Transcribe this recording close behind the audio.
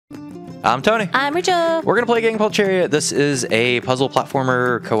I'm Tony. I'm Rachel. We're gonna play a game called Chariot. This is a puzzle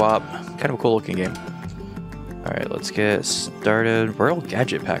platformer co-op, kind of a cool looking game. All right, let's get started. Royal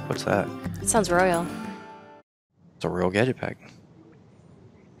Gadget Pack. What's that? It sounds royal. It's a Royal Gadget Pack.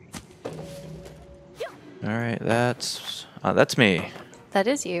 All right, that's me. That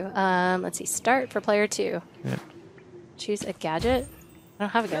is you. Let's see. Start for player 2. Yeah. Choose a gadget. I don't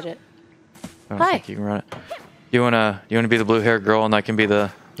have a gadget. I don't Hi. think you can run it. You wanna be the blue-haired girl, and I can be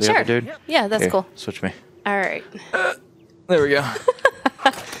the Sure. other dude? Yeah, that's Here, cool. Switch me. All right. There we go.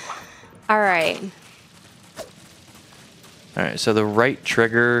 All right. All right, so the right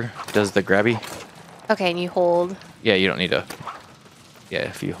trigger does the grabby. Okay, and you hold. Yeah, you don't need to. Yeah,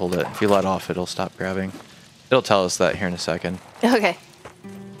 if you hold it, if you let off, it'll stop grabbing. It'll tell us that here in a second. Okay.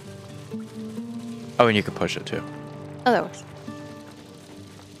 Oh, and you can push it too. Oh, that works.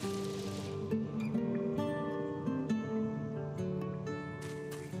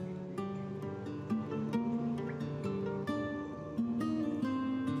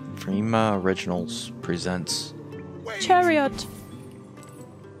 Prima Originals presents. Chariot.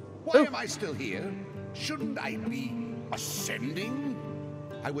 Why am I still here? Shouldn't I be ascending?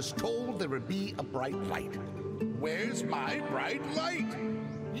 I was told there would be a bright light. Where's my bright light?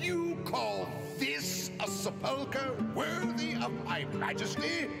 You call this a sepulchre worthy of my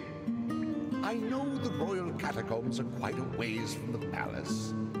majesty? I know the royal catacombs are quite a ways from the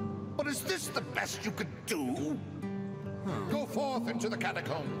palace, but is this the best you could do? Go forth into the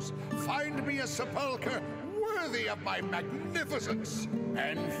catacombs, find me a sepulchre worthy of my magnificence,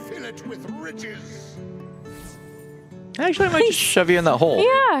 and fill it with riches. Actually, I might just shove you in that hole.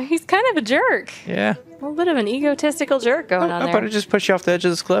 Yeah, he's kind of a jerk. Yeah. A little bit of an egotistical jerk going on How there. about I just push you off the edge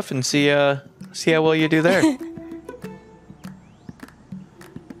of this cliff and see how well you do there.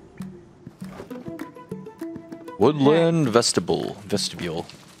 Woodland vestibule.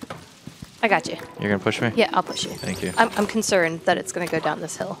 I got you. You're gonna push me? Yeah, I'll push you. Thank you. I'm concerned that it's going to go down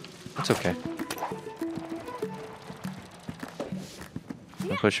this hill. It's okay.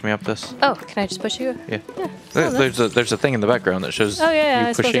 Wanna push me up this? Oh, can I just push you? Yeah. Yeah. There's a thing in the background that shows Oh, yeah, I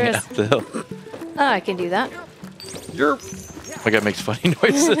you suppose pushing there it is. up the hill. Oh, I can do that. Like it makes funny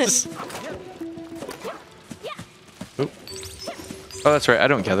noises. Oop. Oh, that's right. I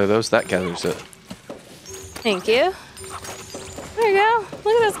don't gather those. That gathers it. Thank you. There you go.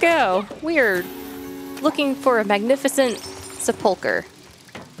 Look at us go. We are looking for a magnificent sepulcher.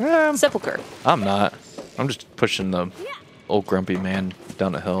 Sepulcher. I'm not. I'm just pushing the old grumpy man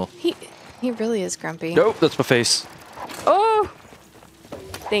down a hill. He really is grumpy. Nope, that's my face. Oh!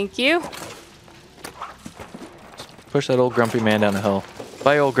 Thank you. Push that old grumpy man down a hill.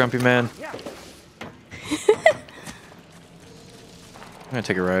 Bye, old grumpy man. I'm gonna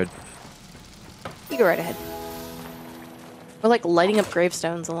take a ride. You go right ahead. We're like lighting up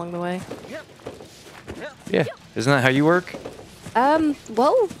gravestones along the way. Yeah, isn't that how you work?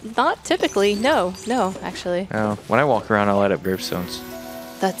 Well, not typically. No, actually. Oh, when I walk around, I light up gravestones.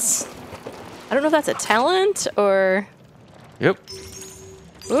 I don't know if that's a talent or... Yep.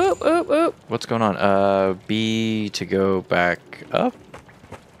 Oop, oop, oop. What's going on? B to go back up?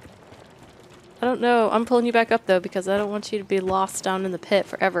 I don't know. I'm pulling you back up, though, because I don't want you to be lost down in the pit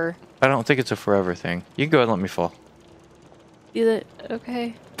forever. I don't think it's a forever thing. You can go ahead and let me fall.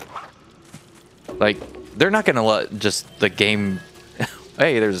 Okay. Like, they're not gonna let just the game...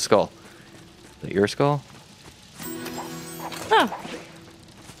 Hey, there's a skull. Is that your skull? Oh.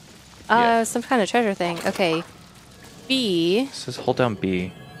 Yeah. Some kind of treasure thing. Okay. B. It says hold down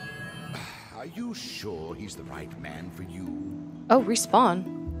B. Are you sure he's the right man for you? Oh, respawn.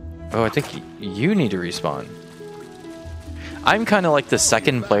 Oh, I think you need to respawn. I'm kind of like the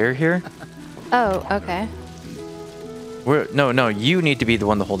second player here. Oh, okay. No, you need to be the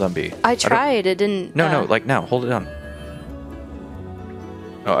one to hold down B. I tried. It didn't... No, like now, hold it down.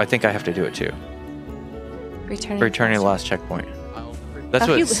 Oh, I think I have to do it too. Returning to last checkpoint. That's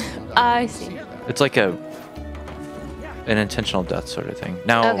what it's... I see. It's like an intentional death sort of thing.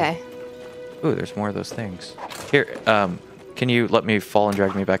 Now... Okay. Ooh, there's more of those things. Here, can you let me fall and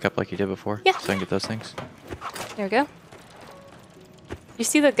drag me back up like you did before? Yeah. So I can get those things? There we go. You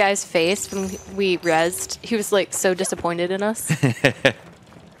see the guy's face when we rezzed? He was like so disappointed in us.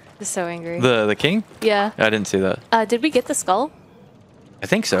 He's so angry. The king? Yeah. I didn't see that. Did we get the skull? I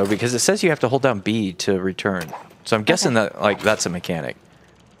think so, because it says you have to hold down B to return. So I'm guessing that like that's a mechanic.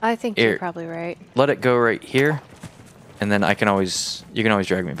 I think Here. you're probably right. Let it go right here, and then you can always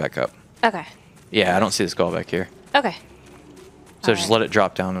drag me back up. Okay. Yeah, I don't see the skull back here. Okay. So just let it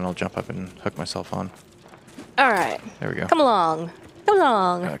drop down, and I'll jump up and hook myself on. All right. There we go. Come along. Come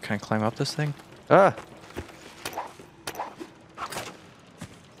along. Can I climb up this thing? Ah!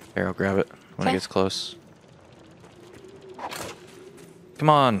 Here, I'll grab it when it Okay. gets close. Come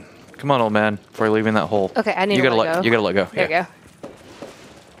on, old man! Before leaving that hole. Okay, I need you to gotta let go. You gotta let go. There yeah. you go.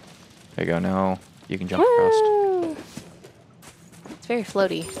 There you go. Now you can jump across. Woo! It's very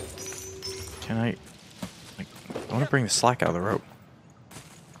floaty. Can I? Like, I want to bring the slack out of the rope.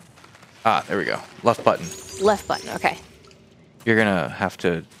 Ah, there we go. Left button. Left button. Okay. You're gonna have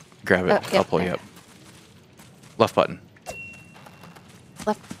to grab it. Oh, yep, I'll pull you there. up. Left button.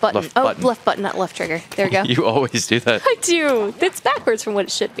 Left button. Left Oh, button. left button, not left trigger. There we go. You always do that. I do. It's backwards from what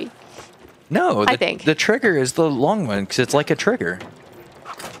it should be. No, I think. the trigger is the long one because it's like a trigger,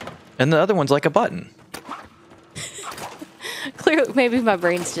 and the other one's like a button. Clearly, maybe my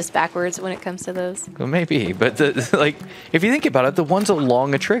brain's just backwards when it comes to those. Well, maybe, but like if you think about it, the one's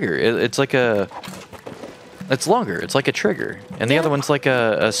along a trigger. It's like a. It's longer. It's like a trigger, and the Yeah. other one's like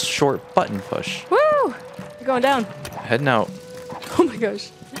a short button push. Woo! You're going down. Heading out. Oh my gosh.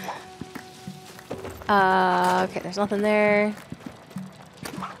 Okay, there's nothing there.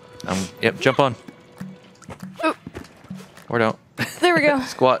 Yep. Jump on. Oop. Or don't. There we go.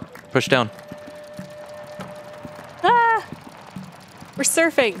 Squat. Push down. Ah! We're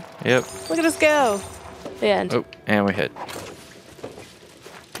surfing. Yep. Look at us go. The end. Oh, and we hit.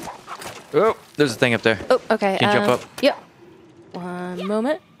 Oh, there's a thing up there. Oh, okay. Can you jump up? Yep. One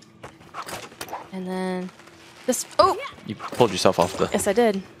moment. And then this. Oh! You pulled yourself off the. Yes, I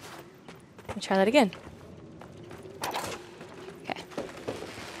did. Let me try that again. Okay.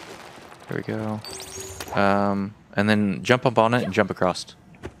 There we go. And then jump up on it and jump across.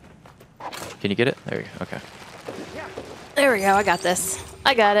 Can you get it? There you go. Okay. There we go. I got this.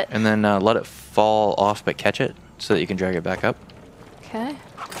 I got it. And then let it fall off, but catch it so that you can drag it back up. Okay.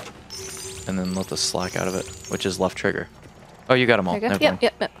 And then let the slack out of it, which is left trigger. Oh, you got them all. There we go. Never Yep, mind.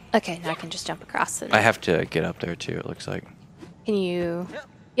 yep, yep. Okay, now I can just jump across. And I have to get up there too. It looks like. Can you?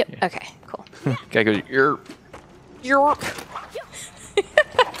 Yep. Yeah. Okay. Cool. Gotta go. Yerp.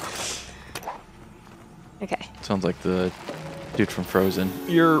 Okay. Sounds like the dude from Frozen.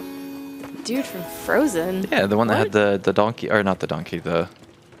 Yerp. Dude from Frozen. Yeah, the one that What? had the donkey, or not the donkey, the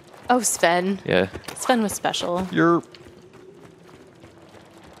Oh, Sven. yeah. Sven was special. Yerp.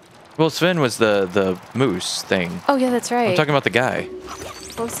 Well, Sven was the moose thing. Oh yeah, that's right. I'm talking about the guy.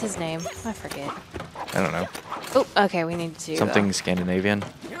 What was his name? I forget. I don't know. Oh, okay. We need to. Something Scandinavian.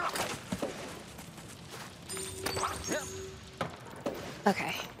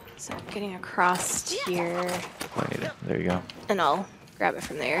 Okay. So getting across here, I need it. There you go. and I'll grab it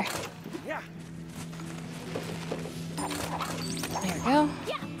from there. There we go.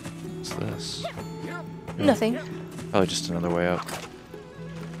 What's this? Nothing. Oh, just another way up.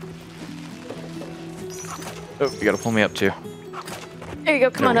 Oh, you gotta pull me up too. There you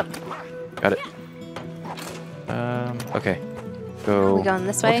go. Come on There up. we Got it. Okay. Go. Are we going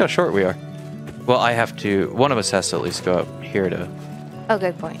this Look way? how short we are. Well, I have to. One of us has to at least go up here to. Oh,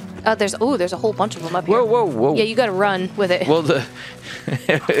 good point. Oh, there's a whole bunch of them up here. Whoa, whoa, whoa! Yeah, you got to run with it. Well, the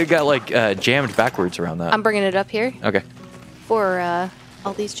it got like jammed backwards around that. I'm bringing it up here Okay. for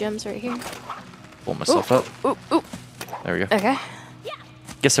all these gems right here. Pull myself up. Ooh, ooh. There we go. Okay.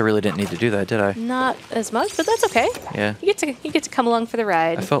 Guess I really didn't need to do that, did I? Not as much, but that's okay. Yeah. You get to come along for the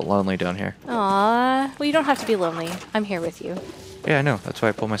ride. I felt lonely down here. Aw. Well, you don't have to be lonely. I'm here with you. Yeah, I know. That's why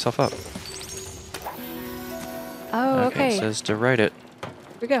I pulled myself up. Oh, It okay. says to write it. Here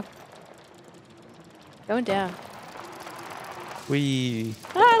we go. Going down. Wee.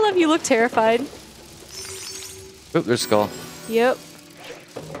 Ah, I love you. Look terrified. Oop, there's a skull. Yep.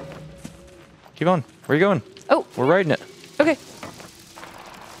 Keep on. Where are you going? Oh, We're riding it. okay.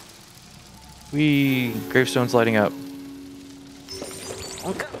 Wee. Gravestone's lighting up.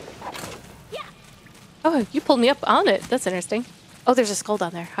 Oh, you pulled me up on it. That's interesting. Oh, there's a skull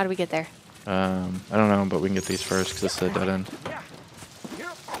down there. How do we get there? I don't know, but we can get these first because it's a dead end.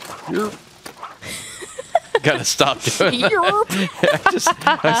 Yerp. Gotta stop doing that.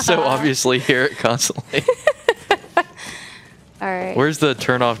 Yerp. I so obviously hear it constantly. All right. Where's the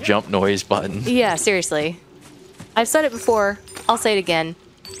turn off jump noise button? Yeah, seriously. I've said it before. I'll say it again.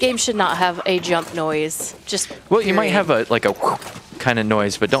 Games should not have a jump noise. Just Well, you might period. have a kind of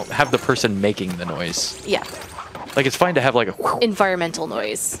noise, but don't have the person making the noise. Yeah, Like it's fine to have like a environmental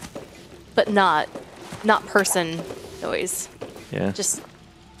noise, but not person noise. yeah. Just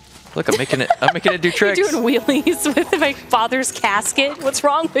Look, I'm making it do tricks. you're doing wheelies with my father's casket. What's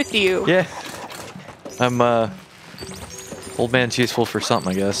wrong with you? Yeah. I'm old man's useful for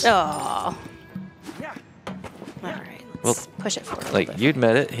something, I guess. Oh. All right. Let's Well, push it forward. a Like little bit. you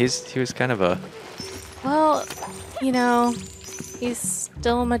admit it, he was kind of a Well, you know, he's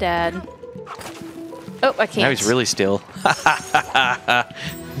still my dad. Oh, I can't. now he's really still.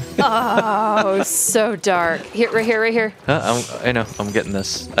 Oh, so dark. Here, right here, right here. I know. I'm getting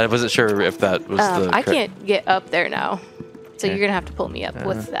this. I wasn't sure if that was the. I can't get up there now, so Okay. you're gonna have to pull me up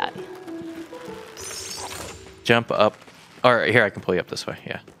with that. Jump up. All right, here I can pull you up this way.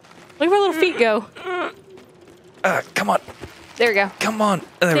 Yeah. Look at my little feet go. Come on. There we go. Come on.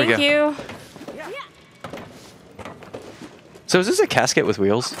 There we go. Thank you. So is this a casket with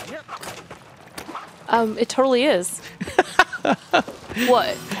wheels? It totally is.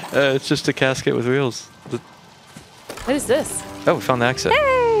 What? It's just a casket with wheels. What is this? Oh, we found the exit.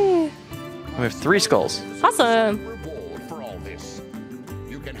 Hey! We have 3 skulls. Awesome. Reward for all this.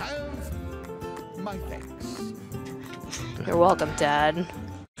 You can have my thanks. You're welcome, Dad.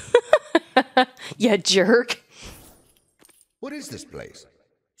 You jerk. What is this place?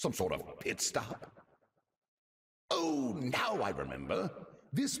 Some sort of pit stop? Oh, now I remember.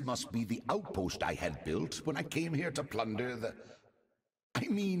 This must be the outpost I had built when I came here to plunder the... I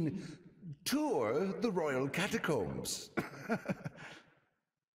mean, tour the royal catacombs.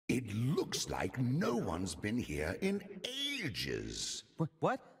 It looks like no one's been here in ages.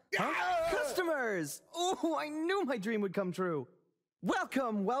 What? Huh? Customers! Oh, I knew my dream would come true.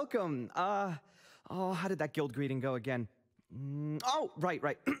 Welcome, welcome. Oh, how did that guild greeting go again? Oh, right.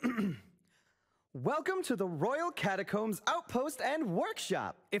 Welcome to the Royal Catacombs Outpost and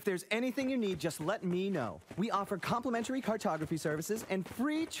Workshop. If there's anything you need, just let me know. We offer complimentary cartography services and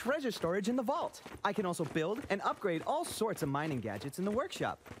free treasure storage in the vault. I can also build and upgrade all sorts of mining gadgets in the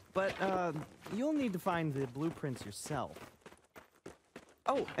workshop. But, you'll need to find the blueprints yourself.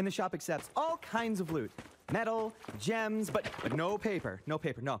 Oh, and the shop accepts all kinds of loot. Metal, gems, but no paper. No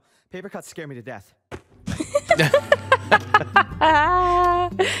paper, no. Paper cuts scare me to death.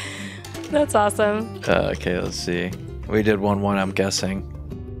 That's awesome. Okay, let's see. We did 1-1, I'm guessing.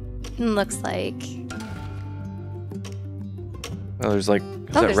 Looks like. Oh, there's like, is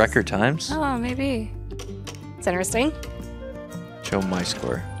that there's- record times? Oh, maybe. It's interesting. Show my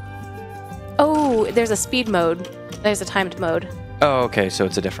score. Oh, there's a speed mode. There's a timed mode. Oh, okay, so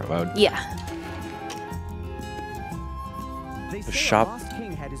it's a different mode. Yeah. They say shop- a lost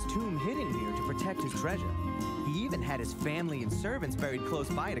king had his tomb hidden here to protect his treasure. He even had his family and servants buried close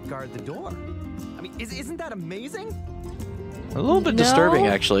by to guard the door. I mean, isn't that amazing? A little bit No. disturbing,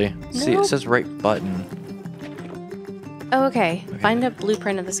 actually. See, No. it says right button. Oh, okay. Find a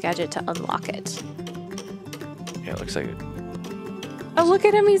blueprint of this gadget to unlock it. Yeah, it looks like it. Oh, look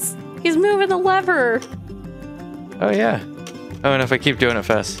at him. He's moving the lever. Oh, yeah. Oh, and if I keep doing it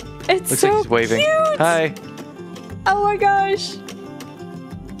fast. It's Looks so like he's waving. cute. Hi. Oh my gosh.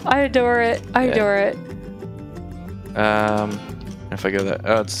 I adore it. I Yeah. adore it. If I go that,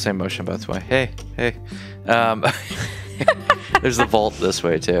 oh, it's the same motion both way. Hey. There's the vault this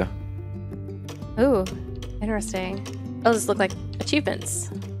way too. Ooh, interesting. Oh, these look like achievements.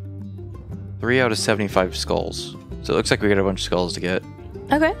 3 out of 75 skulls. So it looks like we got a bunch of skulls to get.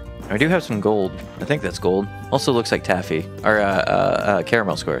 Okay. I do have some gold. I think that's gold. Also looks like taffy or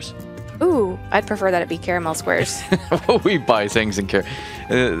caramel squares. Ooh, I'd prefer that it be caramel squares. We buy things in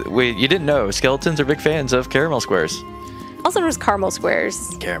you didn't know skeletons are big fans of caramel squares. Also known as caramel squares.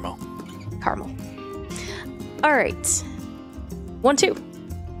 Caramel. Caramel. All right. 1, 2.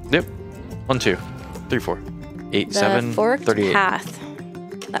 Yep. 1, 2, 3, 4, 8, The 7, forked 38. path.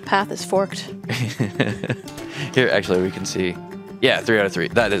 That path is forked. Here, actually, we can see. Yeah, 3 out of 3.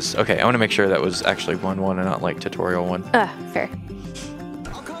 That is okay. I want to make sure that was actually 1-1 and not like tutorial 1. Fair.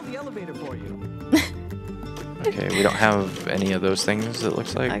 I'll call the elevator for you. Okay, we don't have any of those things. It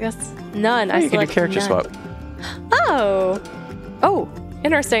looks like. I guess none. Oh, I you can do select character none. swap. Oh. Oh,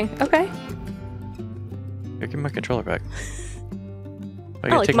 interesting. Okay. Here, give me my controller back. Oh,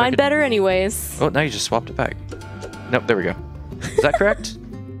 I like mine better anyways. Oh, now you just swapped it back. Nope, there we go. Is that correct?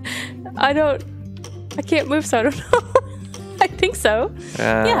 I can't move, so I don't know. I think so.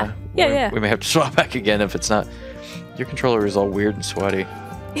 Yeah. We may have to swap back again if it's not. Your controller is all weird and sweaty.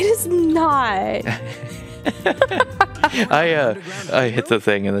 It is not. I hit the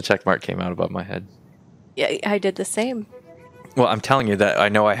thing and the check mark came out above my head. Yeah, I did the same. Well, I'm telling you that I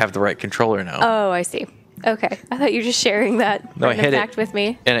know I have the right controller now. Oh, I see. Okay. I thought you were just sharing that No, I random hit it. fact with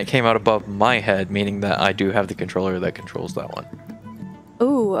me. And it came out above my head, meaning that I do have the controller that controls that one.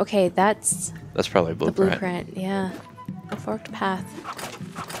 Ooh, okay. That's That's probably a the blueprint. blueprint. Yeah. The forked path.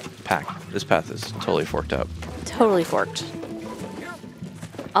 This path is totally forked up. Totally forked.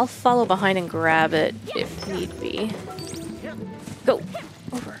 I'll follow behind and grab it if need be. Go.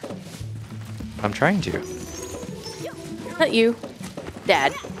 Over. I'm trying to. Not you.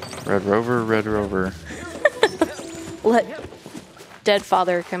 Dad. Red Rover, Red Rover. Let dead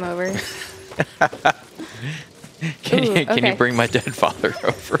father come over. Can Ooh, you can you okay. bring my dead father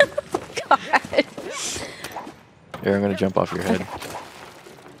over? God. Here, I'm gonna jump off your head.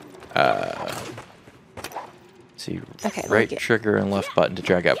 See, Okay, let me right get- trigger and left button to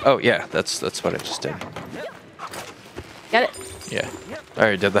drag up. Oh yeah, that's what I just did. Got it. Yeah, I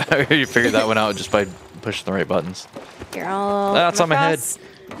already did that. I already figured that one out just by pushing the right buttons. Here, I'll. Ah, it's come on my head. across.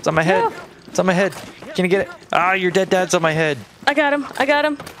 It's on my head. No. It's on my head. Can you get it? Ah, your dead dad's on my head. I got him. I got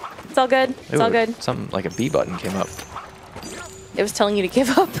him. It's all good. It's all Ooh, good. Something like a B button came up. It was telling you to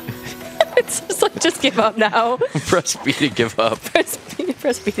give up. It's just like, just give up now. Press B to give up.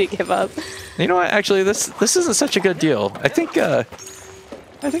 press B to give up. You know what? Actually, this isn't such a good deal. I think I'm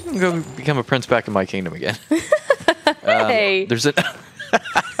going to become a prince back in my kingdom again. Hey, There's an.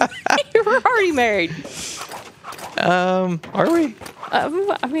 you were already married. Are we?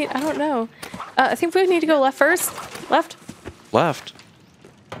 I mean, I don't know. I think we need to go left first. Left. Left.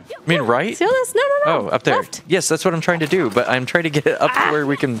 I mean, right? See all this? No, no, no. Oh, up there. Left. Yes, that's what I'm trying to do, but I'm trying to get it up to where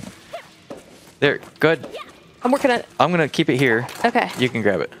we can. There, good. I'm working on it. I'm gonna keep it here. Okay. You can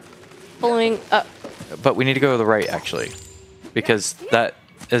grab it, Following up. but we need to go to the right actually, because that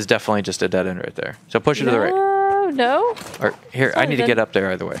is definitely just a dead end right there. So push it to the right. No. Or here, I need to get up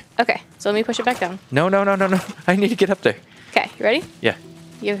there either way. Okay, so let me push it back down. No, no, no, no, no. I need to get up there. Okay, you ready? Yeah,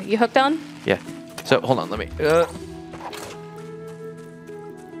 You hooked on? yeah. So hold on, let me.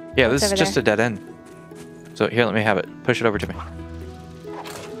 Yeah, this is over just there? a dead end. So here, let me have it. Push it over to me.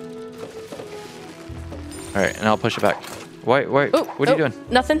 All right, and I'll push it back. Why? Ooh, What are you doing?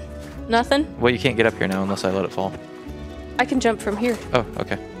 Nothing. Nothing. Well, you can't get up here now unless I let it fall. I can jump from here. Oh,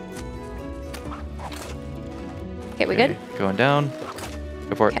 okay. Okay, we good? Going down.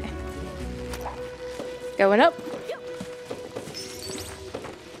 Go for it. Okay. Going up.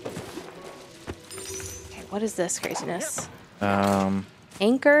 Okay, what is this craziness?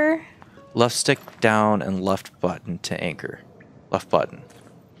 Anchor. Left stick down and left button to anchor. Left button.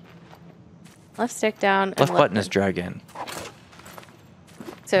 Left stick down. And Left button is drag in.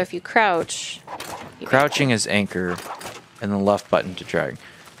 So if you crouch. you Crouching is anchor, and then left button to drag.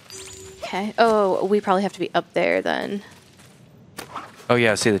 Okay. Oh, we probably have to be up there then. Oh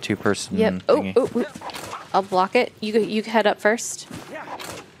yeah, see the two-person Yep. thingy. Oh. I'll block it. You head up first.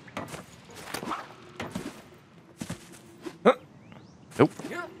 Nope.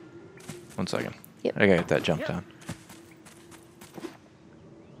 1 second. Yep. I gotta get that jump down.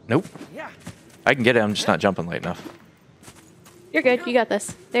 Nope. I can get it, I'm just not jumping late enough. You're good. You got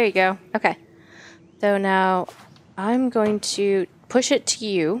this. There you go. Okay. So now I'm going to push it to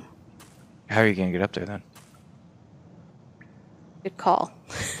you. How are you gonna get up there then? Good call.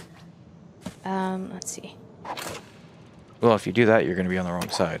 Let's see. Well, if you do that, you're gonna be on the wrong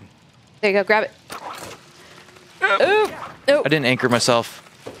side. There you go. Grab it. Oh. Oh. I didn't anchor myself.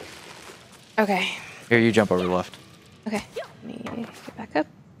 Okay. Here, you jump over left. Okay. Let me get back up.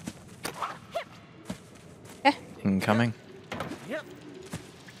 Okay. Incoming.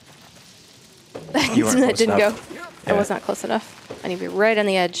 You weren't that close didn't enough. go. I Yeah. was not close enough. I need to be right on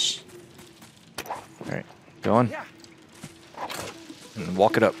the edge. All right, going. And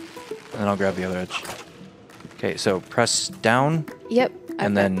walk it up, and then I'll grab the other edge. Okay, so press down, Yep.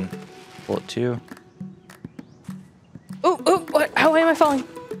 and then pull it to. Oh, what? How am I falling?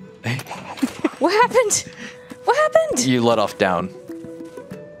 What happened? What happened? You let off down.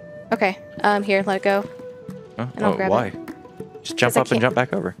 Okay. Here, let it go. Huh? And I'll Oh, grab why? it. Just jump 'Cause I up and can't- jump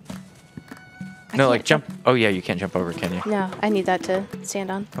back over. I No, like can't jump. Oh yeah, you can't jump over, can you? No, I need that to stand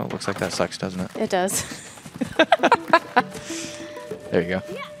on. Oh, it looks like that sucks, doesn't it? It does. There you go.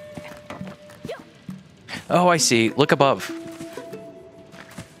 Oh, I see. Look above.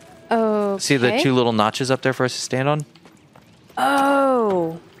 Oh. See the two little notches up there for us to stand on?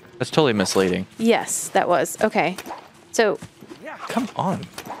 Oh. That's totally misleading. Yes, that was. Okay. So, Come on.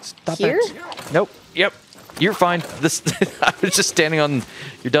 Stop Here? it. Nope. Yep. You're fine. This I was just standing on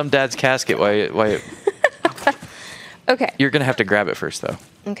your dumb dad's casket while okay. you're gonna have to grab it first though.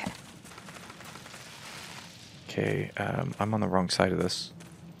 Okay. Okay, I'm on the wrong side of this.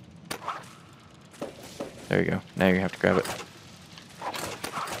 There you go. Now you have to grab it.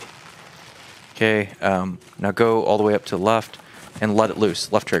 Okay, now go all the way up to the left and let it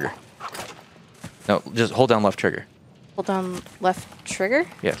loose. Left trigger. No, just hold down left trigger. Hold on left trigger.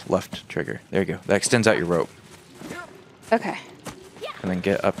 Yes, left trigger. There you go. That extends out your rope. Okay. And then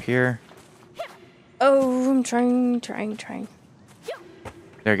get up here. Oh, I'm trying.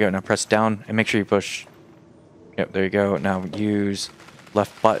 There you go. Now press down and make sure you push. Yep, there you go. Now use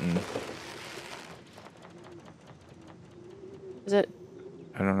left button. Is it?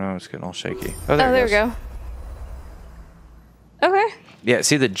 I don't know. It's getting all shaky. Oh, there we it goes. go. Okay. Yeah,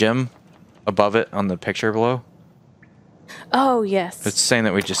 see the gem above it on the picture below? Oh, yes. It's saying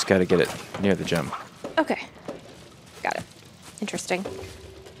that we just got to get it near the gym. Okay. Got it. Interesting.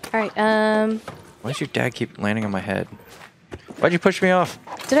 All right. Why does your dad keep landing on my head? Why'd you push me off?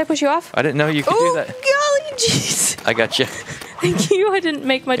 Did I push you off? I didn't know you could do that. Oh, golly jeez. I got you. Thank you. I didn't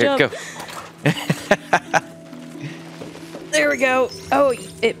make my Here, jump. go. There we go. Oh,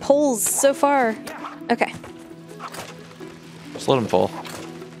 it pulls so far. Okay. Just let him fall.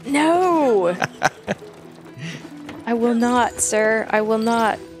 No. I will not, sir. I will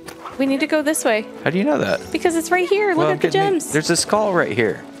not. We need to go this way How do you know that? because it's right here. Look Well, at the get me- gems. There's a skull right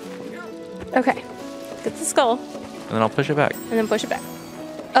here. Okay. Get the skull And then I'll push it back. and then push it back.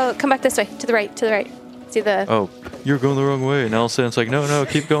 Oh, come back this way. To the right. To the right. See the... Oh, you're going the wrong way. And Allison's like, no,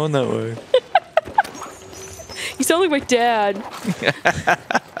 keep going that way. You sound like my dad.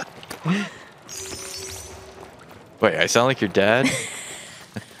 Wait, I sound like your dad?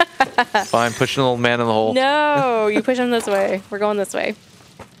 Fine, pushing the old man in the hole. No, you push him this way. We're going this way.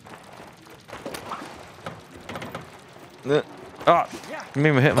 Ah, you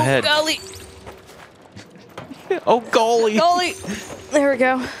made me hit my head. Golly. Oh, golly. Golly. There we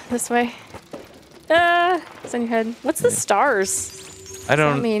go. This way. It's on your head. What's the stars? I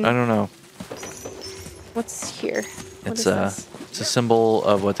don't mean? know. What's here? What It's is this? it's a symbol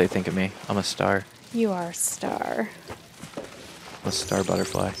of what they think of me. I'm a star. You are a star. I'm a star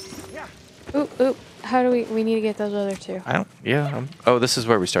butterfly. Oop, oop. How do we need to get those other two? I don't. Yeah. Oh, this is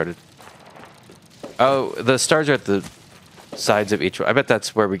where we started. Oh, the stars are at the sides of each one. I bet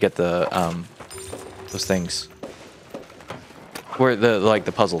that's where we get the those things. Where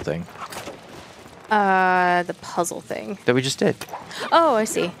the puzzle thing The puzzle thing. that we just did. Oh, I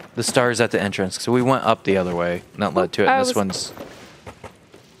see. The stars at the entrance. So we went up the other way, not led to it. I And this was- one's.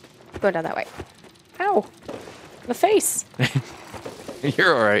 Go down that way. Ow. The face.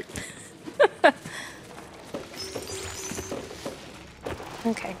 You're all right.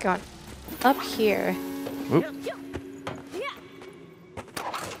 Okay, go on. Up here. Whoop.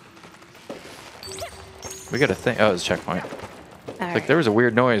 We got a thing. Oh, it's a checkpoint. All Like right. there was a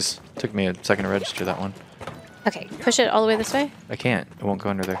weird noise. Took me a second to register that one. Okay, push it all the way this way. I can't. It won't go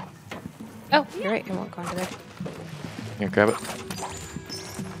under there. Oh, you're right. It won't go under there. Here, grab it.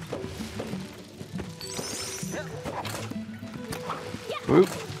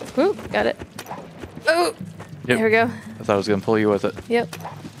 Whoop. Woo, got it. Oh, Yep. there we go. I thought I was gonna pull you with it. Yep.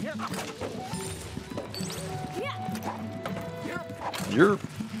 You're.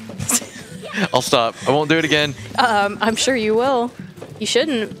 I'll stop. I won't do it again. I'm sure you will. You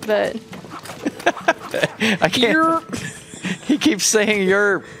shouldn't, but I can't. He keeps saying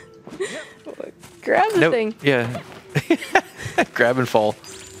you're. grab the Nope. thing. Yeah. Grab and fall.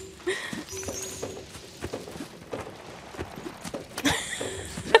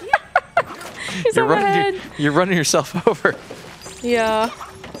 He's on my head. You're running yourself over. Yeah.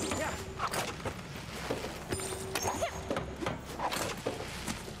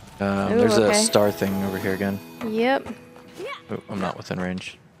 Ooh, There's a okay. star thing over here again. Yep. Oh, I'm not within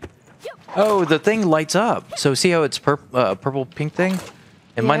range. Oh, the thing lights up. So see how it's purple pink thing?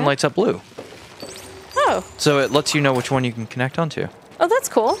 And mine Yeah. lights up blue. Oh. So it lets you know which one you can connect onto. Oh, that's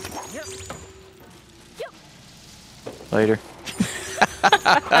cool. Later.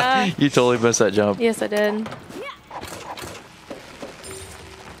 You totally missed that jump. Yes, I did.